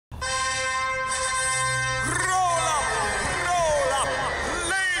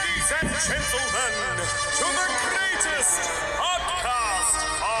and gentlemen, to the greatest podcast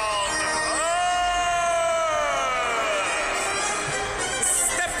on earth!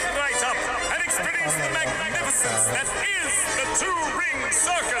 Step right up and experience the magnificence that is the Two Ring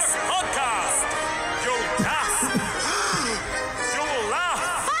Circus podcast. You'll gasp, you'll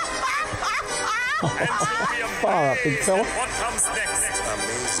laugh, and you'll be amazed at what comes next.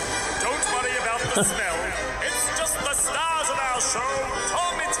 Amazing. Don't worry about the smell. It's just the stars of our show,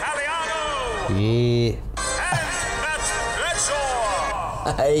 Tom Italiano. Yeah. And Matt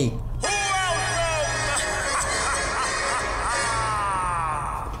Rickshaw. Hey.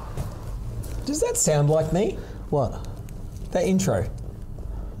 Welcome. Does that sound like me? What? That intro?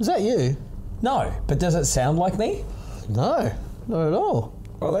 Is that you? No, but does it sound like me? No, not at all.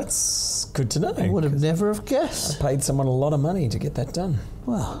 Well, that's good to know. I would have never have guessed. Paid someone a lot of money to get that done.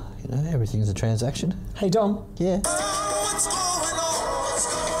 Well, you know, everything's a transaction. Hey, Dom. Yeah. What's going on? What's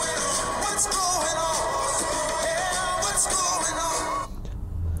going on? What's going on? Yeah, what's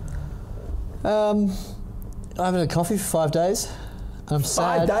going on? I haven't had coffee for 5 days. I'm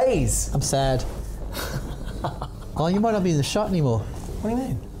sad. 5 days? I'm sad. Oh, you might not be in the shot anymore. What do you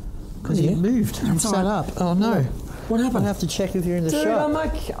mean? Because you moved. I'm sat up. Oh, no. What happened? I have to check if you're in the Dude, shot. I'm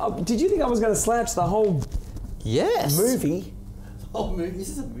like, did you think I was going to slouch the whole Yes. movie? Oh, movie. This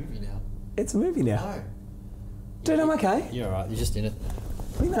is a movie now. It's a movie now. No. Dude, I'm okay. You're alright. You're just in it.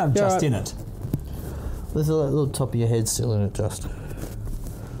 What do you mean I'm You're just right. in it? There's a little top of your head still in it, just.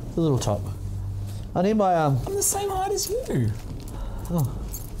 The little top. I need my, I'm the same height as you. Oh.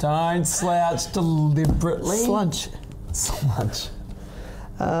 Don't slouch deliberately. Slunch. Slunch.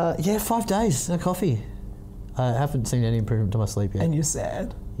 Yeah, 5 days, no coffee. I haven't seen any improvement to my sleep yet. And you're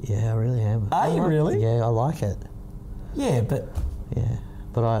sad. Yeah, I really am. Are you really? Yeah, I like it. Yeah, but Yeah,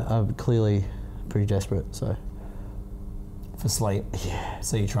 but I'm clearly pretty desperate, so. for sleep. Yeah.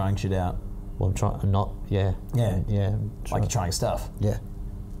 So you're trying shit out. Well, I'm trying, I'm not, yeah. Yeah. Yeah. I'm Like you're trying stuff. Yeah.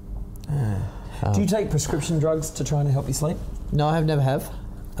 Do you take prescription drugs to try and help you sleep? No, I never have.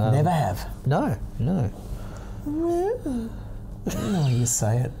 Never have. No. No, you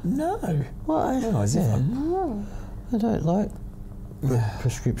say it. No. Why? No, as if I don't like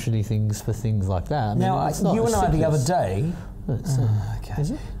prescription-y things for things like that. I mean, Now, it's not you and I the other day... It's not, Okay.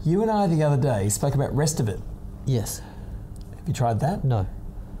 Is it? You and I the other day spoke about Restivit. Yes. Have you tried that? No.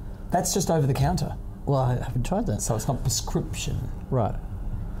 That's just over the counter. Well, I haven't tried that. So it's not prescription. Right.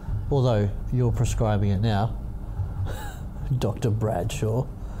 Although you're prescribing it now, Dr. Bradshaw.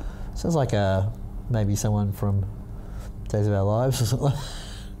 Sounds like maybe someone from Days of Our Lives or something.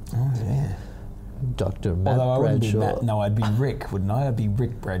 Oh, yeah. Dr. Matt Although I wouldn't be Bradshaw. Matt. No, I'd be Rick, wouldn't I? I'd be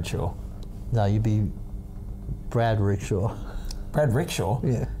Rick Bradshaw. No, you'd be Brad Rickshaw. Brad Rickshaw?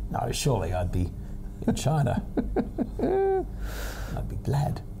 Yeah. No, surely I'd be in China. I'd be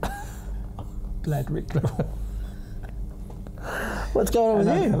Blad. Blad Rickshaw. What's going on And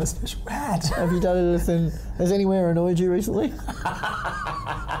with I'd you? have a special hat. Have you done anything? Has anywhere annoyed you recently?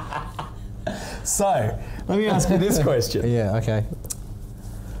 So, let me ask you this question. Yeah, okay.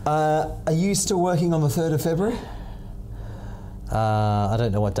 Are you still working on the 3rd of February? I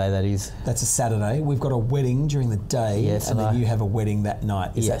don't know what day that is. That's a Saturday. We've got a wedding during the day, Yes, and and then you have a wedding that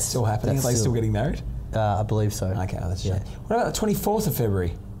night. Is that Yes, still happening? Are that's they still getting married? I believe so. Okay, well, that's a Yeah. shame. What about the 24th of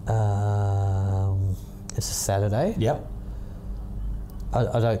February? It's a Saturday. Yep.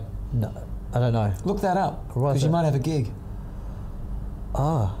 I don't know. Look that up, Right, because you so- might have a gig.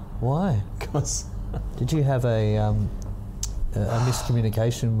 Ah, why? Because Did you have a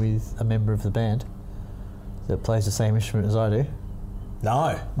miscommunication with a member of the band that plays the same instrument as I do?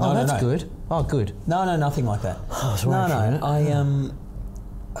 no, Oh, that's no. good. Oh, good. No, nothing like that. I was worried for a minute.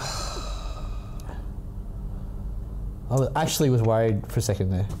 I actually was worried for a second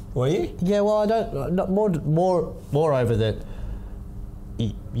there. Were you? Yeah, well, I don't. Not moreover, that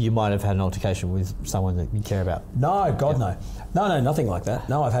you might have had an altercation with someone that you care about. No, God, no. No, nothing like that.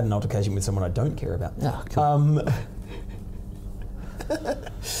 No, I've had an altercation with someone I don't care about. Ah, cool.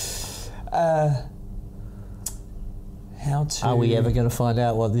 How to... Are we ever going to find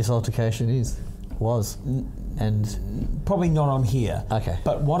out what this altercation was? And Probably not on here. Okay.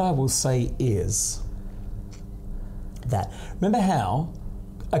 But what I will say is that... Remember how...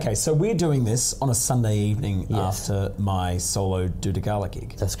 Okay, so we're doing this on a Sunday evening Yes. after my solo Doot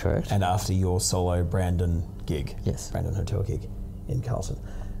gig. that's correct. And after your solo Brandon gig. Yes. Brandon Hotel gig in Carlton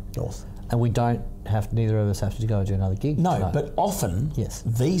North. And we don't have, neither of us have to go and do another gig. No, tonight. but often, Yes.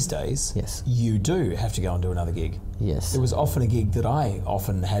 these days, Yes. you do have to go and do another gig. Yes. There was often a gig that I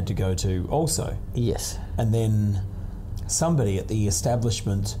often had to go to also. Yes. And then somebody at the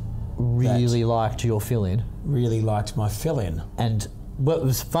establishment Really liked your fill-in really liked my fill-in. and what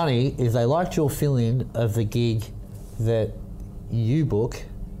was funny is they liked your fill-in of the gig that you book,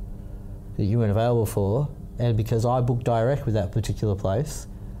 that you weren't available for, and because I booked direct with that particular place,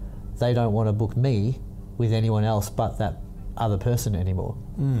 they don't want to book me with anyone else but that other person anymore.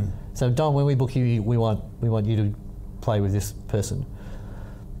 So Don, when we book you, we want you to play with this person.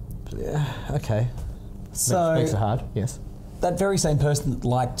 Yeah, okay. So makes it hard. Yes. that very same person that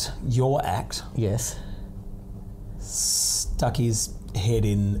liked your act Yes. stuck his head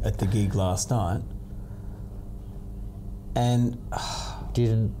in at the gig last night and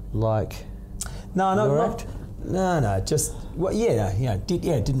Didn't like. no, Your not, act? no, just well,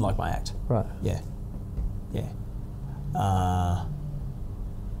 didn't like my act. Right. Yeah.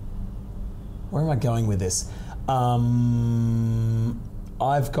 Where am I going with this?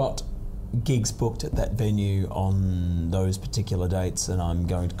 I've got gigs booked at that venue on those particular dates, and I'm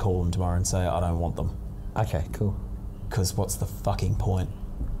going to call them tomorrow and say I don't want them. Okay. Cool. Because what's the fucking point?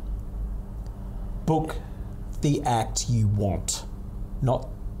 Book the act you want, not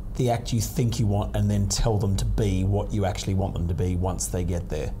the act you think you want, and then tell them to be what you actually want them to be once they get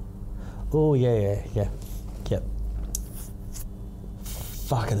there. Oh yeah. Yep.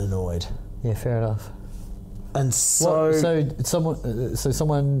 Fucking annoyed. Yeah. Fair enough. And so, So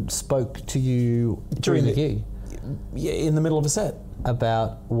someone spoke to you during the gig yeah, in the middle of a set,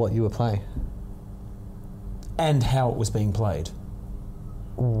 about what you were playing. and how it was being played.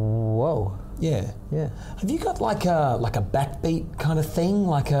 Whoa. Yeah. Yeah. Have you got like a backbeat kind of thing,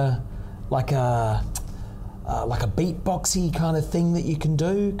 like a beatboxy kind of thing that you can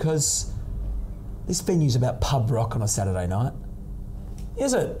do? Because this venue's about pub rock on a Saturday night.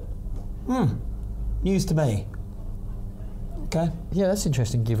 Is it? News to me. Okay. Yeah, that's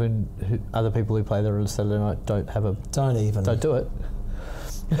interesting. Given other people who play there on Saturday night don't do it.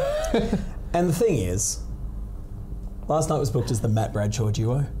 And the thing is, last night was booked as the Matt Bradshaw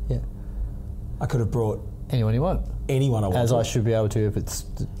duo. Yeah. I could have brought Anyone you want, anyone I wanted. as I should be able to if it's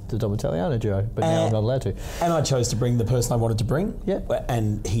the Dom Italiano duo, but now I'm not allowed to. And I chose to bring the person I wanted to bring. Yep.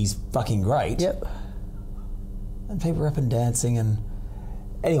 And he's fucking great. Yep. And people are up and dancing, and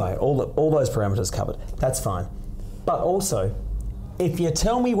anyway, all those parameters covered. That's fine. But also, if you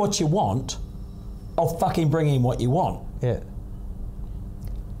tell me what you want, I'll fucking bring in what you want. Yeah.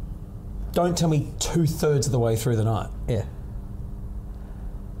 Don't tell me 2/3 of the way through the night. Yeah.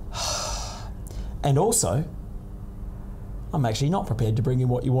 And also, I'm actually not prepared to bring in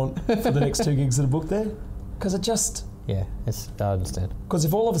what you want for the next 2 gigs that are booked there. Because Yeah. I understand. Because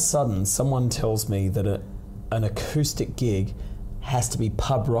if all of a sudden someone tells me that an acoustic gig has to be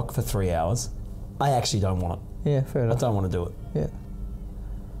pub rock for 3 hours, I actually don't want it. Yeah. Fair I enough. don't want to do it. Yeah.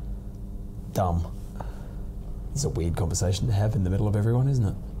 Dumb. It's a weird conversation to have in the middle of everyone, isn't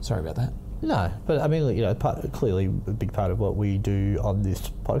it? Sorry about that. No, but I mean, clearly a big part of what we do on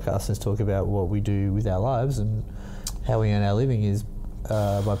this podcast is talk about what we do with our lives and how we earn our living is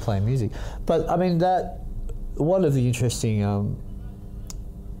by playing music. But I mean, that one of the interesting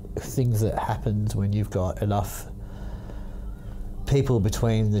things that happens when you've got enough people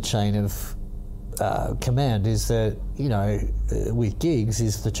between the chain of command is that, with gigs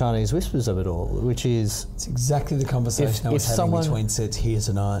is the Chinese whispers of it all, which is... It's exactly the conversation I was having between sets here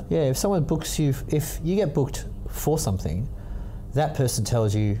tonight. Yeah, if someone books you, if you get booked for something, that person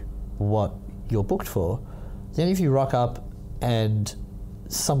tells you what you're booked for. Then if you rock up and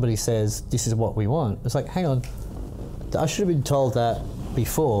somebody says, this is what we want, it's like, hang on, I should have been told that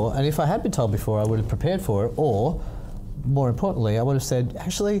before, and if I had been told before, I would have prepared for it, or, more importantly, I would have said,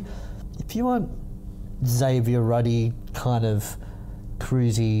 actually, if you want Xavier Ruddy kind of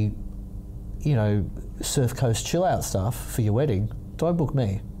cruisy, Surf Coast chill out stuff for your wedding, don't book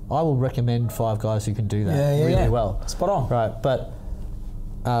me. I will recommend 5 guys who can do that really well. Spot on. Right, but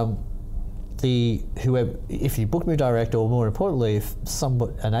if you book me direct, or more importantly, if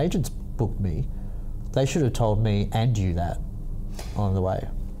an agent's booked me, they should have told me and you that on the way.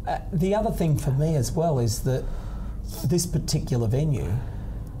 The other thing for me as well is that this particular venue,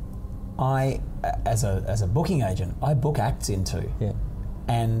 I, as a booking agent, I book acts into. Yeah.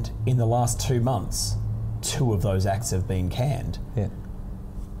 And in the last 2 months, 2 of those acts have been canned. Yeah.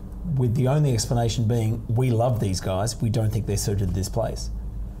 With the only explanation being, we love these guys, we don't think they're suited to this place.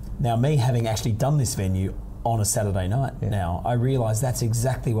 Now, me having actually done this venue on a Saturday night now, I realise that's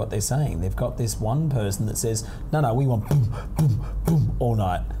exactly what they're saying. They've got this one person that says, no, we want boom, boom, boom all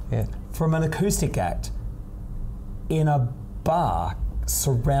night. Yeah. From an acoustic act in a bar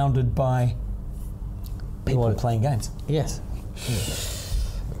surrounded by people playing games. Yes.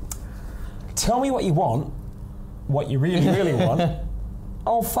 Tell me what you want, what you really, really want,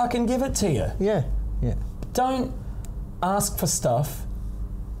 I'll fucking give it to you. Yeah. Yeah. Don't ask for stuff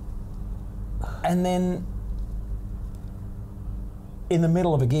And then in the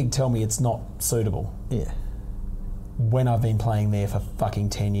middle of a gig tell me it's not suitable Yeah. when I've been playing there for fucking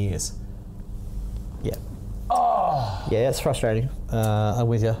 10 years. Yeah. Oh. Yeah, it's frustrating. I'm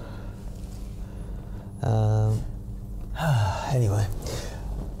with you. Anyway,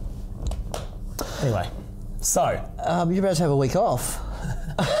 so You're about to have a week off.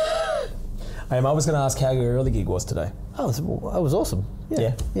 I was going to ask how your early gig was today. Oh, it was awesome.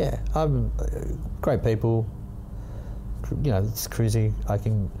 Yeah. Yeah. I'm great people. You know, it's cruisy.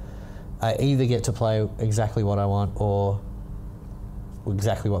 I either get to play exactly what I want or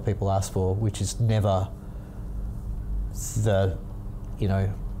exactly what people ask for, which is never the,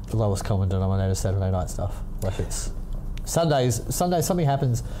 lowest common denominator Saturday night stuff. Like it's Sundays something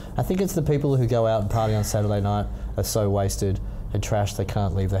happens. I think it's the people who go out and party on Saturday night are so wasted and trashed they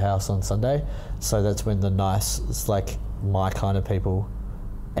can't leave the house on Sunday. So that's when the nice, it's like my kind of people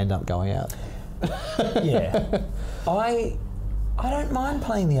end up going out. Yeah. I don't mind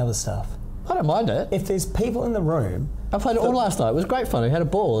playing the other stuff. I don't mind it. If there's people in the room... I played it all last night. It was great fun. We had a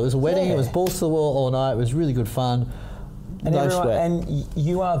ball. It was a wedding. Yeah. It was balls to the wall all night. It was really good fun. And No sweat. and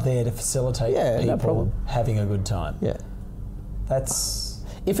you are there to facilitate Yeah, no people problem. having a good time. Yeah. That's...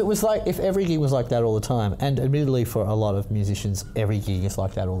 If every gig was like that all the time, and admittedly for a lot of musicians, every gig is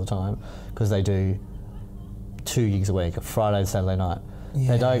like that all the time because they do 2 gigs a week, Friday and Saturday night.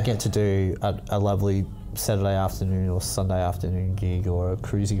 Yeah. They don't get to do a lovely Saturday afternoon or Sunday afternoon gig or a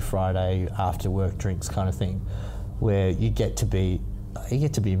cruisy Friday after work drinks kind of thing, where you get to be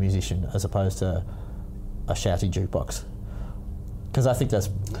a musician as opposed to a shouty jukebox. Because I think that's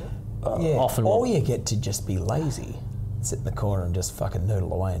often or you get to just be lazy, sit in the corner and just fucking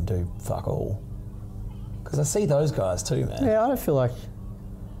noodle away and do fuck all. Because I see those guys too, man. Yeah, I don't feel like...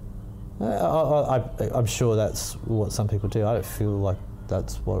 I'm sure that's what some people do. I don't feel like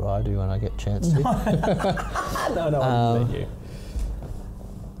that's what I do when I get a chance to. No, I didn't mean you.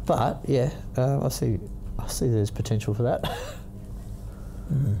 But yeah, I see there's potential for that.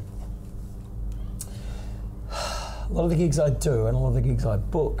 A lot of the gigs I do and a lot of the gigs I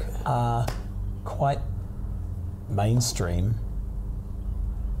book are quite mainstream,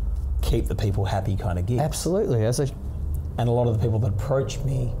 keep the people happy kind of gigs. Absolutely. And a lot of the people that approach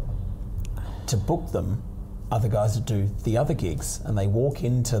me to book them are the guys that do the other gigs, and they walk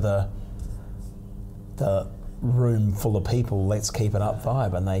into the room full of people, let's keep it up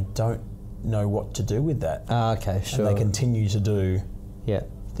vibe, and they don't know what to do with that. Okay, sure. And they continue to do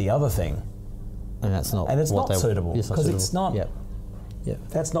the other thing. And that's not. And it's not suitable because it's not. Yeah. Yeah.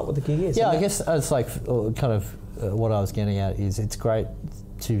 That's not what the gig is. Yeah, And I guess it's like kind of what I was getting at is it's great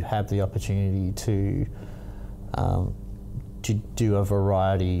to have the opportunity to do a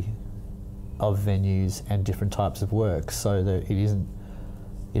variety of venues and different types of work, so that it isn't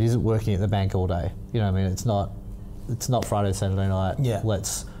working at the bank all day. You know what I mean? It's not Friday, Saturday night. Yeah.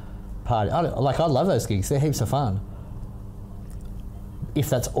 Let's party. I love those gigs. They're heaps of fun.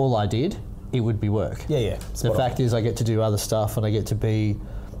 If that's all I did, it would be work. Yeah. The fact is, I get to do other stuff, and I get to play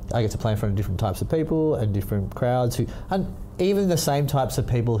in front of different types of people and different crowds and even the same types of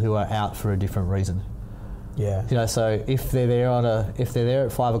people who are out for a different reason. Yeah. So if they're there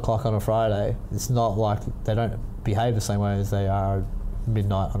at 5 o'clock on a Friday, it's not like they don't behave the same way as they are at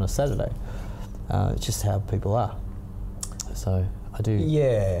midnight on a Saturday. It's just how people are. So I do.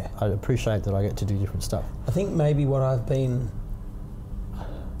 Yeah. I appreciate that I get to do different stuff. I think maybe what I've been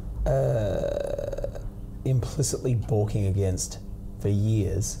implicitly balking against for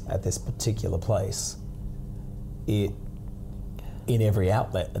years at this particular place, in every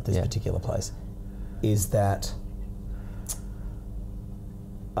outlet at this particular place, is that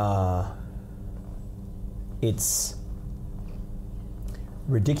it's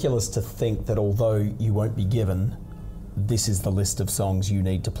ridiculous to think that although you won't be given, this is the list of songs you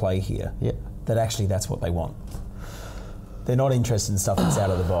need to play here, that actually that's what they want. They're not interested in stuff that's out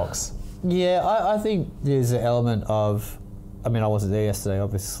of the box. Yeah, I think there's an element of... I mean, I wasn't there yesterday,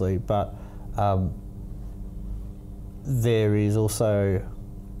 obviously, but there is also...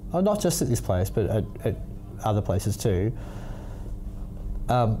 not just at this place, but at other places too,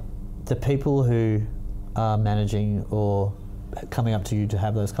 the people who are managing or coming up to you to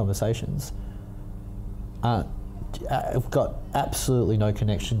have those conversations have got absolutely no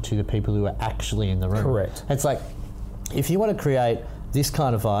connection to the people who are actually in the room. Correct. It's like, if you want to create this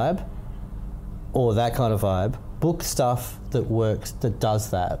kind of vibe or that kind of vibe, book stuff that works, that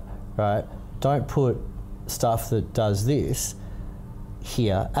does that, right? Don't put stuff that does this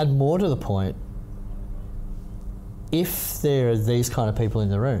here. And more to the point, if there are these kind of people in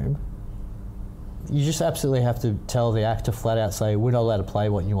the room, you just absolutely have to tell the act to flat out say, we're not allowed to play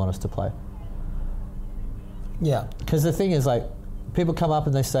what you want us to play. Yeah. Because the thing is, like, people come up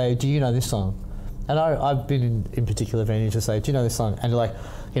and they say, do you know this song? And I've been in particular venues to say, do you know this song? And they're like,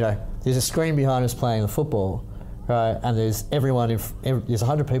 you know, there's a screen behind us playing the football, right? And there's there's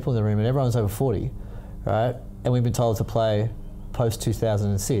 100 people in the room and everyone's over 40, right? And we've been told to play post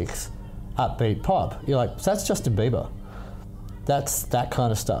 2006 upbeat pop. You're like, so that's Justin Bieber. That's that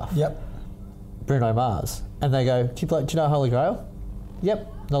kind of stuff. Yep. Bruno Mars. And they go, do you know Holy Grail?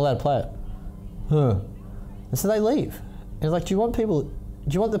 Yep, not allowed to play it. Huh. And so they leave. And it's like, do you want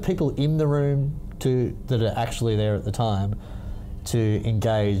the people in the room that are actually there at the time to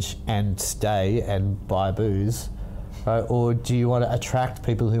engage and stay and buy booze, right? Or do you want to attract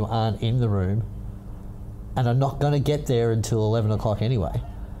people who aren't in the room and are not going to get there until 11 o'clock anyway?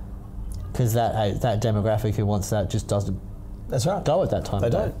 Because that demographic who wants that just doesn't That's right. go at that time. They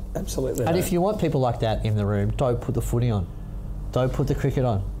don't. Absolutely. And if you want people like that in the room, don't put the footy on. Don't put the cricket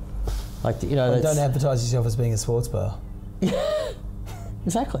on. Like, you know, don't advertise yourself as being a sports bar.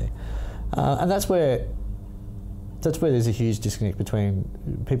 Exactly. And that's where there's a huge disconnect between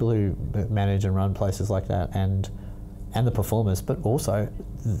people who manage and run places like that and the performers, but also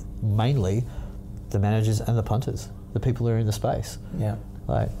mainly the managers and the punters, the people who are in the space. Yeah.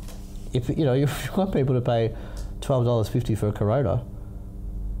 Like, if you want people to pay $12.50 for a Corona,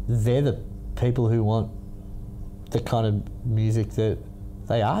 they're the people who want the kind of music that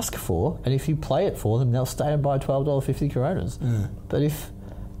they ask for, and if you play it for them, they'll stay and buy $12.50 Coronas. But if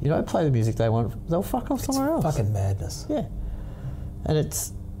you don't play the music they want, they'll fuck off somewhere else. Fucking madness. Yeah. And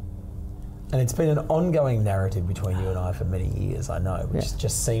it's been an ongoing narrative between you and I for many years, I know, which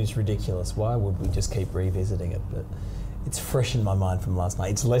just seems ridiculous. Why would we just keep revisiting it? But it's fresh in my mind from last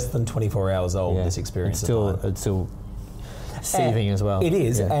night. It's less than 24 hours old, this experience. It's still seething as well. It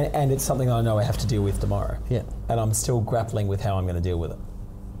is, and it's something I know I have to deal with tomorrow. Yeah. And I'm still grappling with how I'm going to deal with it.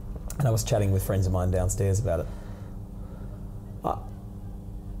 And I was chatting with friends of mine downstairs about it.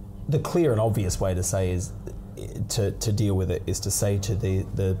 The clear and obvious way to say is to deal with it is to say to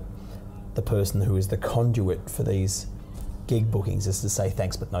the person who is the conduit for these gig bookings is to say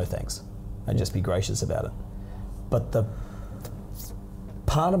thanks but no thanks, and just be gracious about it. But the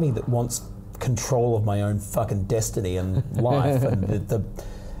part of me that wants control of my own fucking destiny and life and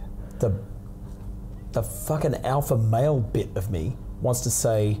the fucking alpha male bit of me wants to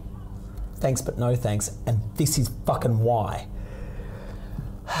say thanks but no thanks, and this is fucking why.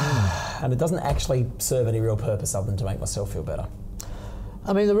 And it doesn't actually serve any real purpose other than to make myself feel better.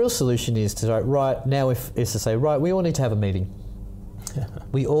 I mean, the real solution is to say, right, now is to say, right, we all need to have a meeting.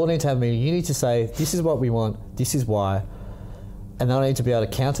 We all need to have a meeting. You need to say, this is what we want, this is why. And then I need to be able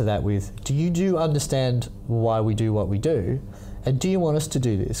to counter that with, do you understand why we do what we do? And do you want us to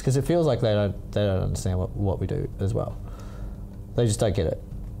do this? Because it feels like they don't understand what we do as well. They just don't get it.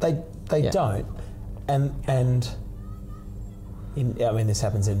 They don't. And this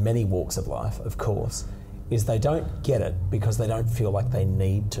happens in many walks of life, of course, is they don't get it because they don't feel like they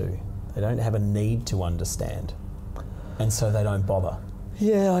need to. They don't have a need to understand. And so they don't bother.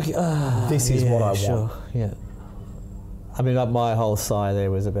 Yeah. This is what I sure. want. Yeah. I mean, my whole sigh there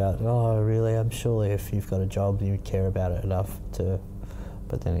was about, oh, really? I'm surely if you've got a job, you care about it enough to...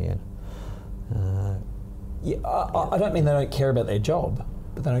 But then again... I don't mean they don't care about their job,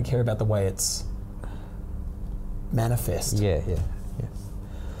 but they don't care about the way it's manifest. Yeah,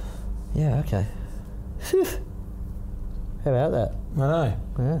 okay. Phew. How about that? I know.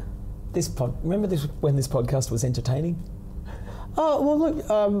 Yeah. Remember when this podcast was entertaining? Oh, well, look,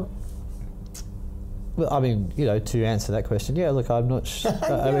 well, I mean, to answer that question, look, I'm not sure.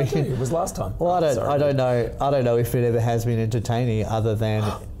 I mean, it was last time. Well, I don't know if it ever has been entertaining other than,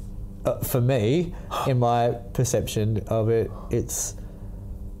 for me, in my perception of it,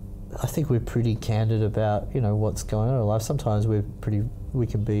 I think we're pretty candid about, what's going on in our life. Sometimes we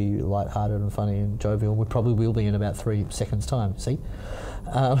can be lighthearted and funny and jovial. We probably will be in about 3 seconds' time, see?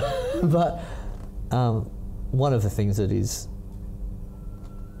 But one of the things that is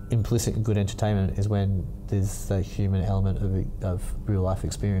implicit in good entertainment is when there's the human element of real life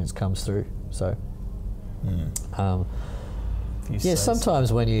experience comes through. So,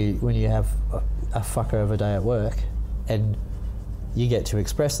 sometimes when you have a fucker of a day at work and you get to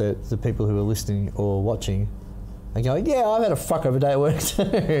express it, the people who are listening or watching are going, yeah, I've had a fucker of a day at work too.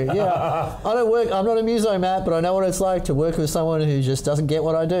 Yeah, I'm not a muso, Matt, but I know what it's like to work with someone who just doesn't get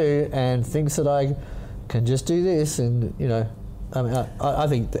what I do and thinks that I can just do this. And, I mean, I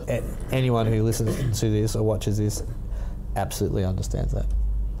think that anyone who listens to this or watches this absolutely understands that.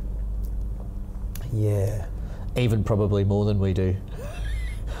 Yeah. Even probably more than we do.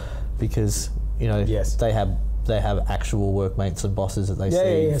 Because, Yes. they have they have actual workmates and bosses that they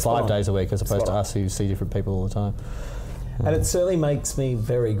see 5 days a week, as opposed to us who see different people all the time. And it certainly makes me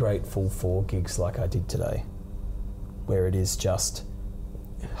very grateful for gigs like I did today, where it is just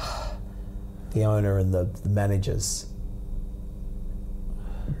the owner and the managers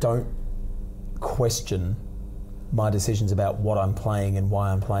don't question my decisions about what I'm playing and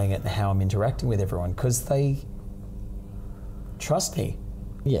why I'm playing it and how I'm interacting with everyone, because they trust me.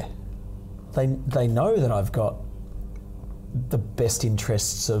 Yeah. They know that I've got the best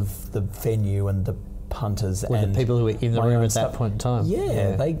interests of the venue and the punters and the people who were in the room at that point in time.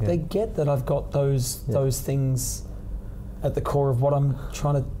 They get that I've got those things at the core of what I'm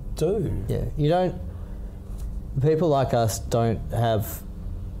trying to do. Yeah, you don't. People like us don't have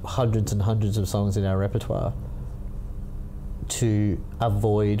hundreds and hundreds of songs in our repertoire to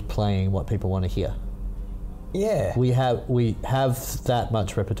avoid playing what people want to hear. Yeah, we have that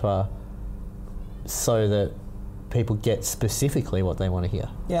much repertoire so that people get specifically what they want to hear.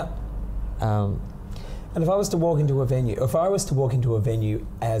 Yeah. And if I was to walk into a venue,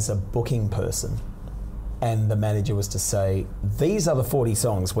 as a booking person, and the manager was to say, these are the 40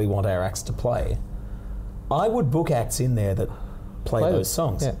 songs we want our acts to play, I would book acts in there that play those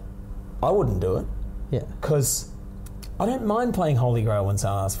songs. Yeah. I wouldn't do it. Yeah. Because I don't mind playing Holy Grail when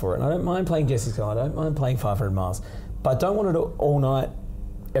someone asks for it, and I don't mind playing Jessica, I don't mind playing 500 Miles, but I don't want it all night,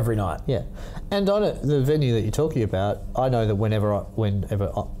 every night. Yeah. And on the venue that you're talking about, I know that whenever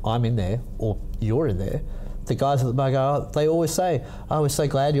I'm in there, or you're in there, the guys at the bar go, they always say, "Oh, we're so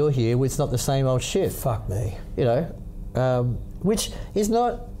glad you're here. It's not the same old shit." Fuck me. You know, which is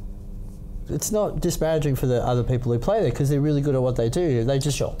not. It's not disparaging for the other people who play there, because they're really good at what they do. They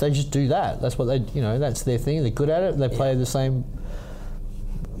just do that. That's what that's their thing. They're good at it. They play the same,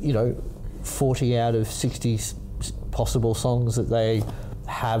 40 out of 60 possible songs that they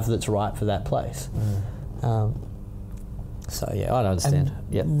have that's right for that place. So yeah, I understand.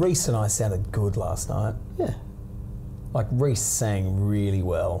 And Reese and I sounded good last night. Yeah. Like Reese sang really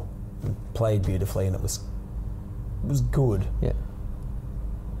well, and played beautifully, and it was good. Yeah.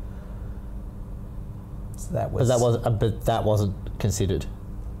 So that was. But that wasn't considered.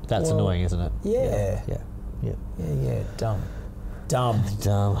 That's annoying, isn't it? Yeah. Yeah. Dumb.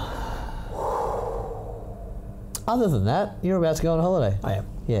 Other than that, you're about to go on holiday. I am.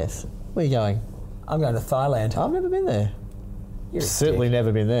 Yes. Where are you going? I'm going to Thailand. I've never been there. You're a Certainly dick.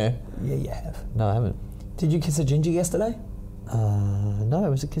 never been there. Yeah, you have. No, I haven't. Did you kiss a ginger yesterday? No, it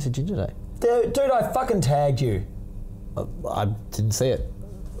was a Kiss of Ginger Day. Dude, I fucking tagged you. I didn't see it.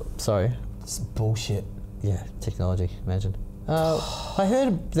 Sorry. This is bullshit. Yeah, technology, imagine. I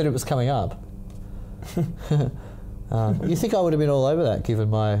heard that it was coming up. You think I would have been all over that, given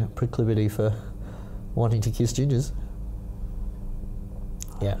my proclivity for wanting to kiss gingers?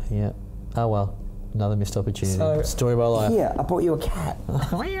 Yeah. Yeah. Oh well, another missed opportunity. So, Story of my life. Here, I bought you a cat.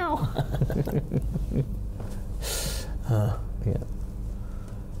 Yeah.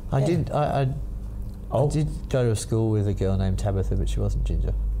 I did go to a school with a girl named Tabitha, but she wasn't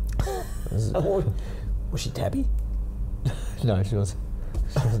ginger. Was she tabby? No, she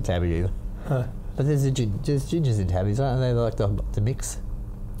wasn't tabby either. But there's gingers in tabbies, aren't they? They're like the mix.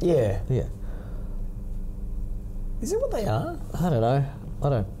 Yeah. Yeah. Is that what they are? I don't know. I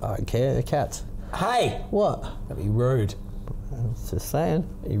don't care. They're cats. Hey! What? That'd be rude. Just saying.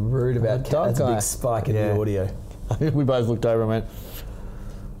 Be rude about Dog cats. That's a guy. big spike in the audio. We both looked over and went,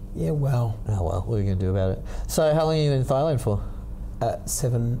 Yeah, well. oh well, what are you going to do about it? So how long are you in Thailand for?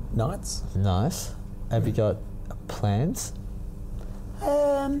 7 nights. Nice. Have you got plans?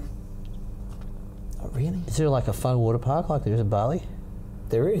 Not really. Is there like a fun water park like there is in Bali?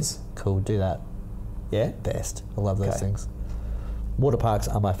 There is. Cool, do that. Yeah? Best. I love those Okay. things. Water parks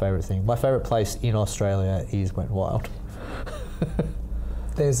are my favourite thing. My favourite place in Australia is Went Wild.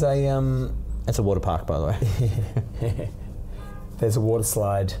 There's a It's a water park, by the way. there's a water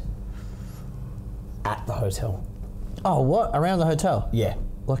slide at the hotel. Oh, what? Around the hotel? Yeah.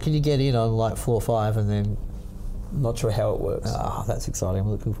 Like, can you get in on like floor 5 and then... I'm not sure how it works. Oh, that's exciting. I'm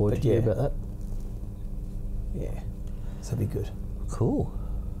looking forward But to hear yeah. about that. Yeah. So that'd be good. Cool.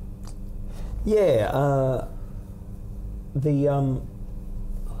 Yeah,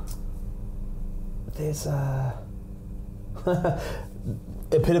 there's a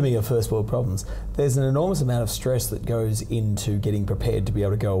epitome of first world problems. There's an enormous amount of stress that goes into getting prepared to be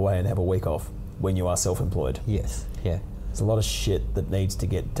able to go away and have a week off when you are self-employed. Yes. Yeah. There's a lot of shit that needs to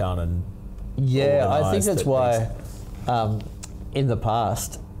get done and Yeah, I think organised that's that why in the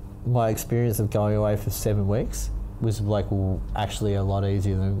past my experience of going away for 7 weeks was like actually a lot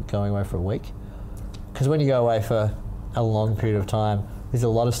easier than going away for a week. Because when you go away for a long period of time, there's a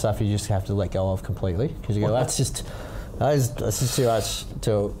lot of stuff you just have to let go of completely because you go, that's just too much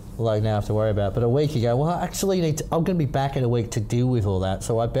to like now have to worry about. But a week you go, well, I actually I'm going to be back in a week to deal with all that,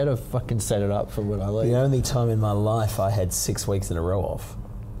 so I better fucking set it up for when I leave. The only time in my life I had 6 weeks in a row off,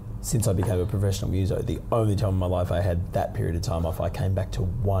 since I became a professional muso, the only time in my life I had that period of time off, I came back to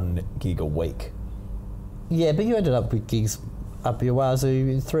 1 gig a week. Yeah, but you ended up with gigs up your wazoo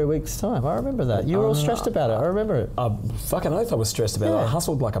in 3 weeks' time. I remember that. You were all stressed about it. I remember it. Fucking oath I was stressed about it. I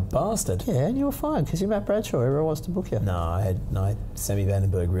hustled like a bastard. Yeah, and you were fine because you're Matt Bradshaw. Everyone wants to book you. No, Sammy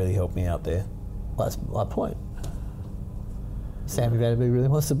Vandenberg really helped me out there. Well, that's my point. Sammy Vandenberg really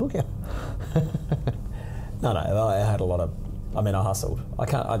wants to book you. No, I had a lot of... I mean, I hustled.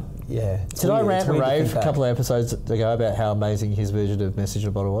 Did I rant and rave a couple of episodes ago about how amazing his version of Message in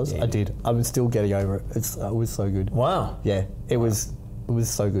a Bottle was? Yeah, I did. I'm still getting over it. It was so good. Wow. Yeah, it was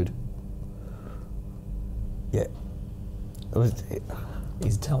so good. Yeah.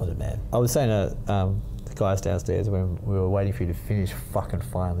 He's a talented man. I was saying to the guys downstairs when we were waiting for you to finish, fucking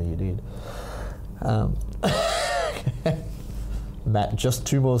finally you did. Matt, just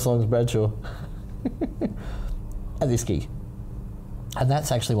 2 more songs, Bradshaw. At this gig. And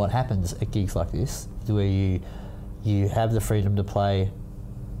that's actually what happens at gigs like this, where you have the freedom to play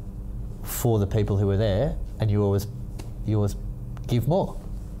for the people who are there, and you always give more.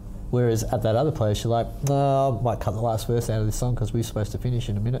 Whereas at that other place, you're like, no, I might cut the last verse out of this song because we're supposed to finish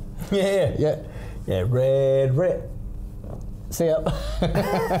in a minute. Yeah. Red. See ya.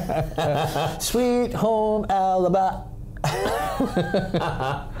 Sweet home Alabama.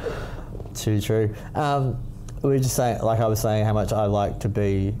 Too true. We were just saying, like I was saying, how much I like to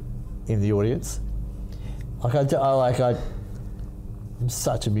be in the audience. I'm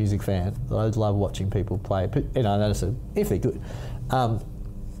such a music fan that I love watching people play. But, I notice it if they're good.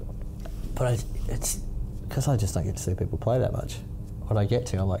 But it's because I just don't get to see people play that much. When I get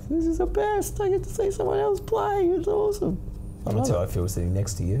to, I'm like, this is the best. I get to see someone else play. It's awesome. That's how I feel sitting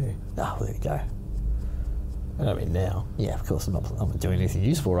next to you. Oh, well, there you go. I don't mean now. Yeah, of course I'm not doing anything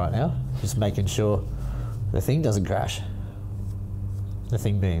useful right now. Just making sure the thing doesn't crash. The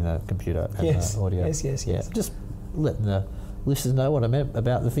thing being the computer and the audio. Yes. Yeah, just letting the listeners know what I meant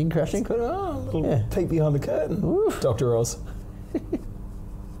about the thing crashing. Little peek behind the curtain. Ooh. Dr. Oz.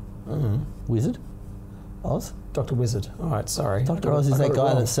 Wizard? Oz? Dr. Wizard. All right, sorry. Dr. Oz is that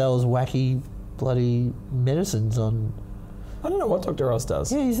guy that sells wacky bloody medicines on... I don't know what Dr. Oz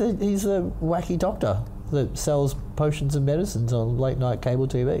does. Yeah, he's a wacky doctor that sells potions and medicines on late night cable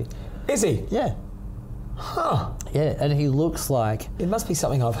TV. Is he? Yeah. Huh. Yeah, and he looks like... It must be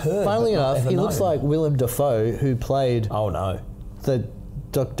something I've heard. Funnily enough, he looks like Willem Dafoe, who played... Oh, no. The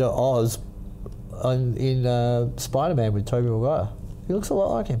Dr. Oz in Spider-Man with Tobey Maguire. He looks a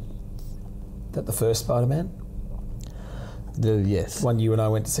lot like him. Is that the first Spider-Man? Yes. One you and I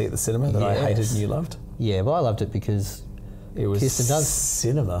went to see at the cinema that I hated and you loved? Yeah, but I loved it because... It was Kirsten Dunst.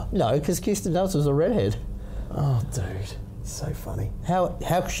 Cinema. No, because Kirsten Dunst was a redhead. Oh, dude. So funny. How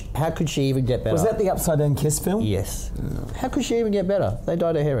could she even get better? Was that the Upside Down Kiss film? Yes. How could she even get better? They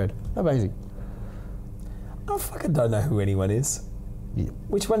dyed her hair red. Amazing. I fucking don't know who anyone is. Yeah.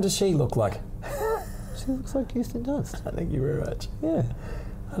 Which one does she look like? She looks like Kirsten Dunst. Thank you very much. Yeah.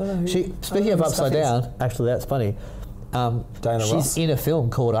 I don't know who, Speaking of Upside Down, actually that's funny. She's Ross? in a film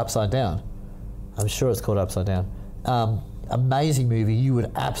called Upside Down. I'm sure it's called Upside Down. Amazing movie. You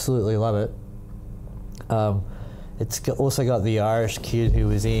would absolutely love it. It's also got the Irish kid who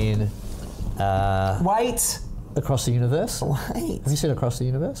was in... Wait! Across the Universe. Wait. Have you seen Across the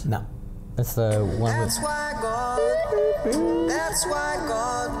Universe? No. That's the one That's why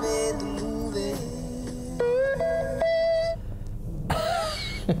God made the movie.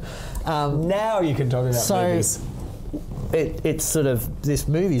 Now you can talk about movies. It's sort of, this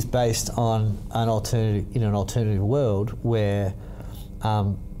movie's based on an alternative world where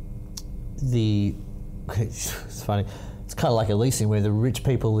it's funny, it's kind of like Elysium where the rich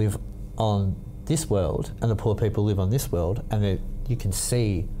people live on this world and the poor people live on this world, and you can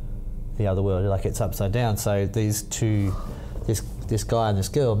see the other world, like it's upside down. So these two, this guy and this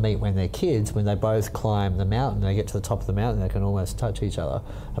girl meet when they're kids, when they both climb the mountain. They get to the top of the mountain, they can almost touch each other,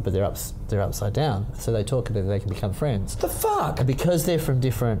 but they're upside down. So they talk and they can become friends. The fuck? And because they're from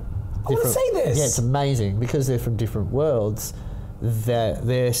different... I want to see this. Yeah, it's amazing. Because they're from different worlds, their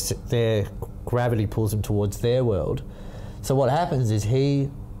gravity pulls them towards their world. So what happens is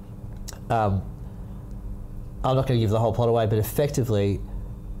I'm not going to give the whole plot away, but effectively,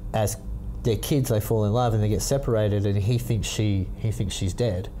 as they're kids, they fall in love and they get separated, and he thinks she's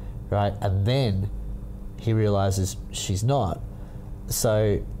dead, right? And then he realizes she's not.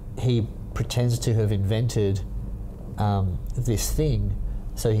 So he pretends to have invented this thing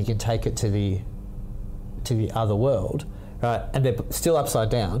so he can take it to the other world, right? And they're still upside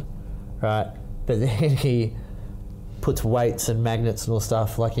down, right? But then he puts weights and magnets and all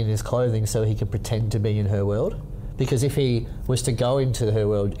stuff like in his clothing so he can pretend to be in her world. Because if he was to go into her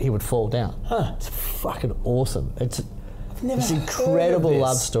world, he would fall down. Huh. It's fucking awesome. It's never this heard incredible of this.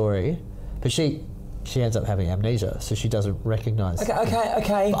 love story, but she ends up having amnesia, so she doesn't recognise.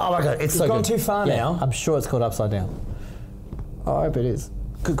 Okay. Oh my god, it's so You've gone good. too far Yeah, now. I'm sure it's called Upside Down. Oh, I hope it is.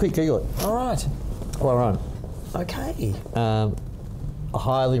 Quick, Google it. All right. While we're on. Okay. I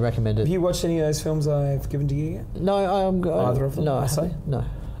highly recommend it. Have you watched any of those films I've given to you yet? No, Either of them, No, I I say? haven't. No, I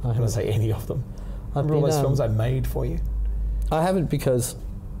I'm going haven't. to say any of them. I've Remember all been, those films I made for you? I haven't because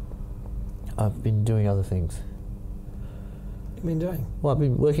I've been doing other things. What have you been doing? Well, I've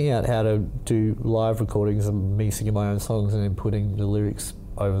been working out how to do live recordings of me singing my own songs and then putting the lyrics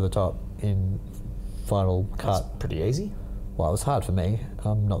over the top in Final Cut. That's pretty easy. Well, it was hard for me.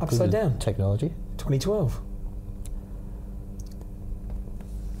 I'm not Upside good at Down. technology. 2012.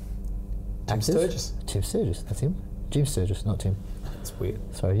 Tim Actors? Sturgis. Tim Sturgis, that's him. Jim Sturgis, not Tim. That's weird.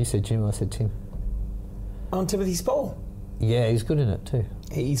 Sorry, you said Jim, I said Tim. Timothy Spall. Yeah, he's good in it too.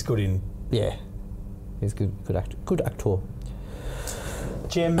 He's good in Yeah, he's good actor. Good actor.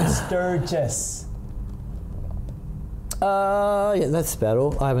 Jim Sturgis. Yeah, that's about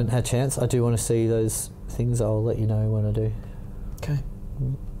all. I haven't had a chance. I do want to see those things. I'll let you know when I do. Okay.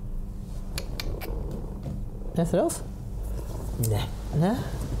 Anything else? Nah. Nah.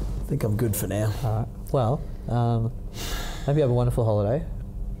 I think I'm good for now. All right. Well, hope you have a wonderful holiday.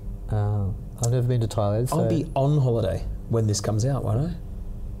 I've never been to Thailand, so I'll be on holiday when this comes out, won't I?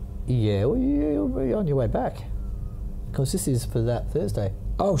 yeah. Well, you'll be on your way back because this is for that Thursday.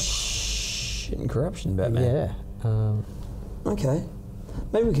 Oh, shit and corruption, Batman. Yeah. Okay.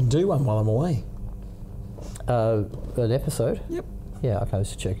 Maybe we can do one while I'm away. An episode. Yep. Yeah. Okay. I was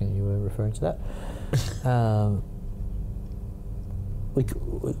just checking you were referring to that. We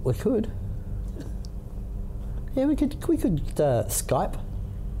could. Yeah, we could Skype.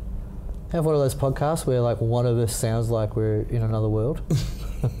 Have one of those podcasts where like one of us sounds like we're in another world.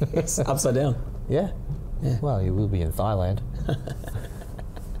 It's upside down. Yeah. Yeah. Well, you will be in Thailand.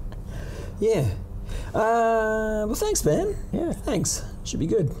 Yeah. Well, thanks, man. Yeah. Thanks. Should be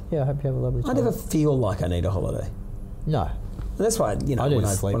good. Yeah. I hope you have a lovely time. I never feel like I need a holiday. No. And that's why, you know, I didn't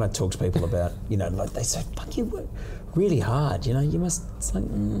when sleep. I talk to people about, you know, like they say, fuck, you work really hard, you know, you must, it's like,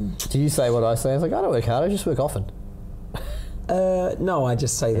 Do you say what I say? It's like, I don't work hard, I just work often. no, I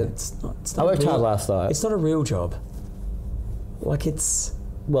just say that it's not I worked a real, hard last night. It's not a real job. Like it's...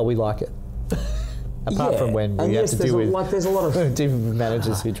 Well, we like it. Apart Yeah, from when and we yes, have to there's deal a- with like, there's a lot of- different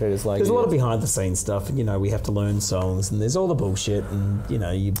managers who treat us like There's a lot of idiots. behind the scenes stuff, and you know, we have to learn songs, and there's all the bullshit, and you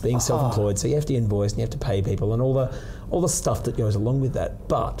know, you're being self-employed, so you have to invoice and you have to pay people, and all the stuff that goes along with that.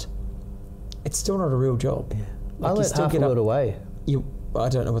 But it's still not a real job. Yeah. I let half a word away. I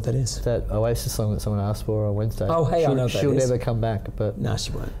don't know what that is. That Oasis song that someone asked for on Wednesday. Oh, hey, I know what that she'll is. never come back, but No,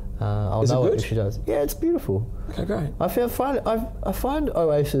 she won't. I'll Is it know good? it if she does. Yeah, it's beautiful. Okay, great. I find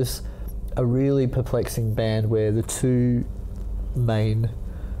Oasis a really perplexing band where the two main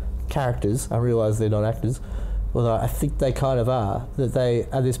characters, I realise they're not actors, although I think they kind of are, that they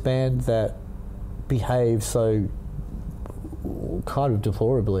are this band that behave so kind of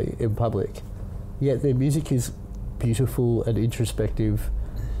deplorably in public, yet their music is beautiful and introspective.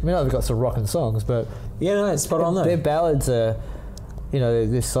 I mean, they've got some rockin' songs, but Yeah, no, it's spot on though. their ballads are, you know,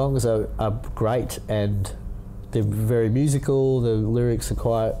 their songs are great and they're very musical. The lyrics are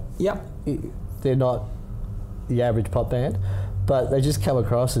quite, Yep. they're not the average pop band, but they just come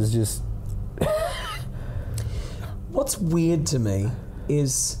across as just, What's weird to me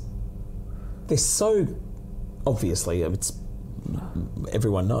is they're so obviously it's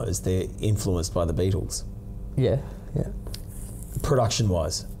everyone knows they're influenced by the Beatles, yeah. production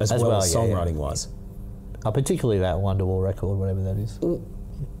wise as well as yeah, yeah. songwriting wise. Particularly that Wonderwall record, whatever that is.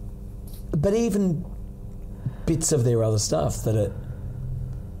 But even bits of their other stuff that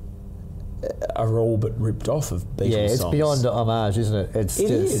are all but ripped off of Beatles Yeah, it's songs. beyond homage, isn't it? It's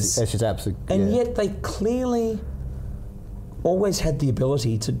Is. It's just absolute. And yeah. yet they clearly always had the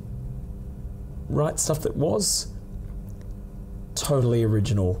ability to write stuff that was totally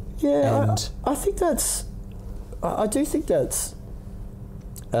original. Yeah, and I think that's. I do think that's.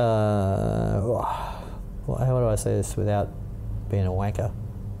 How do I say this without being a wanker?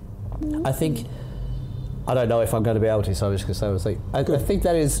 I think. I don't know if I'm going to be able to, so I'm just going to say what I think. I think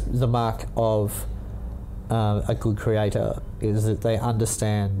that is the mark of a good creator, is that they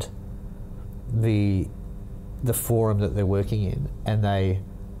understand the forum that they're working in, and they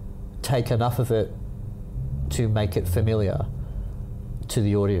take enough of it to make it familiar to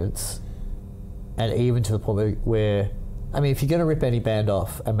the audience, and even to the point where, I mean, if you're going to rip any band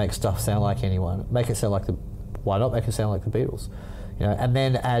off and make stuff sound like anyone, make it sound like why not make it sound like the Beatles, you know, and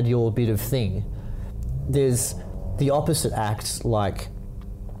then add your bit of thing. There's the opposite act, like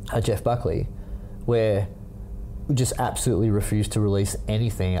a Jeff Buckley, where we just absolutely refused to release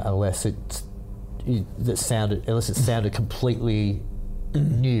anything unless it sounded completely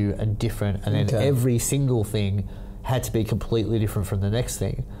new and different, and then every single thing had to be completely different from the next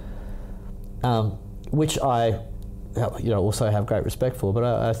thing, which I, also have great respect for. But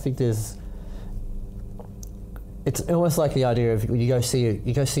I think it's almost like the idea of you go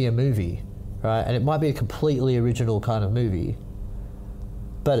see a movie, right? And it might be a completely original kind of movie,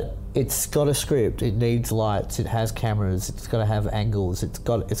 but it's got a script. It needs lights. It has cameras. It's got to have angles. It's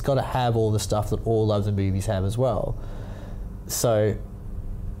got to have all the stuff that all other movies have as well. So,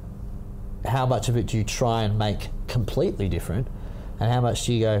 how much of it do you try and make completely different, and how much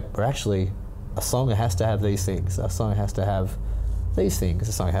do you go, or actually, a song has to have these things. A song has to have these things.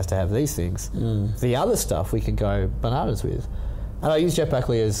 A song has to have these things. The other stuff we can go bananas with. And I use Jeff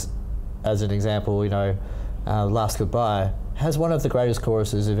Buckley as an example. Last Goodbye has one of the greatest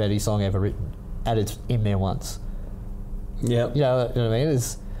choruses of any song ever written, and it's in there once. Yeah. You know what I mean?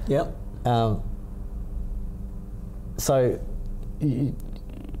 It's so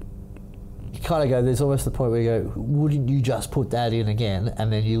you kind of go, there's almost the point where you go, wouldn't you just put that in again?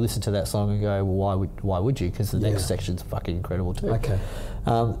 And then you listen to that song and go, well, why would you? Because the next section's fucking incredible too. Okay.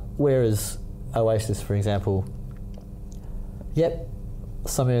 Whereas Oasis, for example,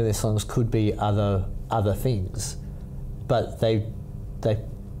 some of their songs could be other things, but they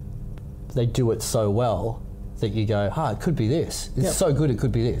do it so well that you go, it could be this. It's so good, it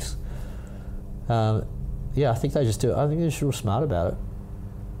could be this. I think they just do it. I think they're just real smart about it.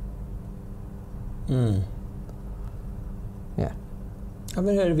 Yeah. I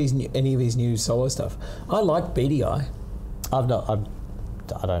haven't heard of any of his new solo stuff. I like Beady Eye. I don't know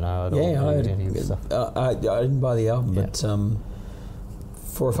at all. Yeah, I heard any of his stuff. I didn't buy the album, but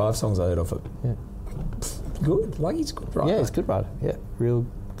 4 or 5 songs I heard off it. Yeah. Good. Like, he's a good writer. Yeah, he's a good writer. Yeah, real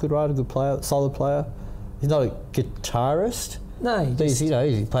good writer, good player, solid player. He's not a guitarist. No,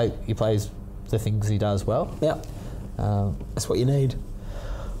 he plays the things he does well. Yeah. That's what you need.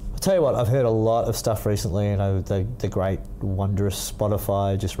 I'll tell you what, I've heard a lot of stuff recently, the great, wondrous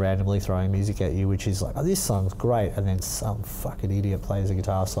Spotify just randomly throwing music at you, which is like, this song's great, and then some fucking idiot plays a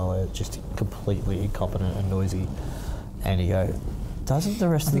guitar solo, just completely incompetent and noisy, and you go, doesn't the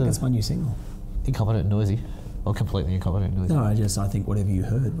rest I think that's my new single. Incompetent and noisy? Or completely incompetent and noisy? No, I think whatever you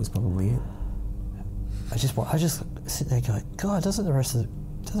heard was probably it. I just sit there going, God, doesn't the rest of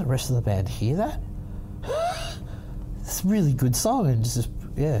the band hear that? It's a really good song, and just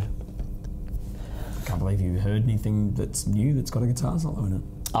I can't believe you heard anything that's new that's got a guitar solo in it.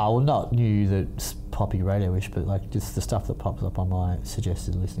 Oh, well, not new that's poppy radio-ish, but like just the stuff that pops up on my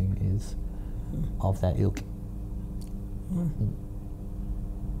suggested listening is of that ilk.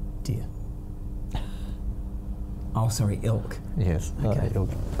 Dear. Oh, sorry, ilk. Yes, Okay. ilk.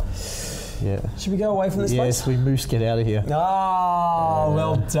 Yeah. Should we go away from this place? Yes, we moose get out of here. Oh,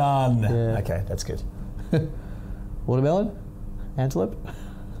 well done. Yeah. Okay, that's good. Watermelon? Antelope?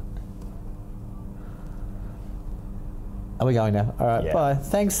 Are we going now? All right, bye.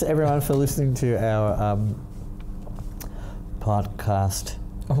 Thanks, everyone, for listening to our podcast.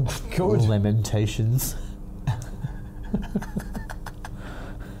 Oh, good. Lamentations.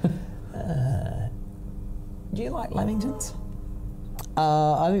 Do you like lamingtons?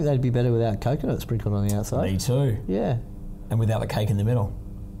 I think they'd be better without coconut sprinkled on the outside. Me too. Yeah. And without the cake in the middle.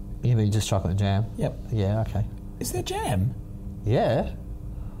 You mean just chocolate and jam? Yep. Yeah, okay. Is there jam? Yeah.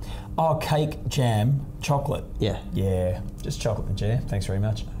 Oh, cake, jam, chocolate. Yeah. Yeah, just chocolate and jam. Thanks very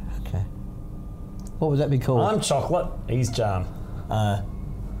much. Okay. What would that be called? I'm chocolate. He's jam.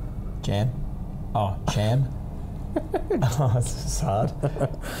 Jam. Oh, jam. Oh, this is hard.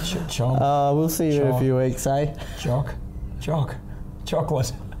 Chom. We'll see you in a few weeks, eh? Chocolate.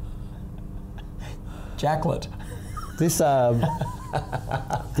 Jacklet. This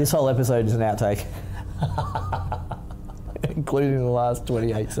whole episode is an outtake. Including the last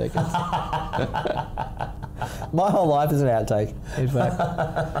 28 seconds. My whole life is an outtake, in fact.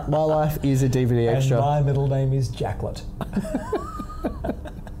 My life is a DVD extra. And my middle name is Jacklet.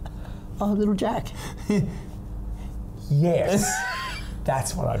 Oh, little Jack. Yes.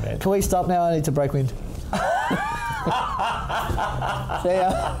 That's what I meant. Can we stop now? I need to break wind. See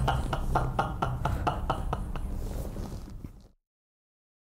ya.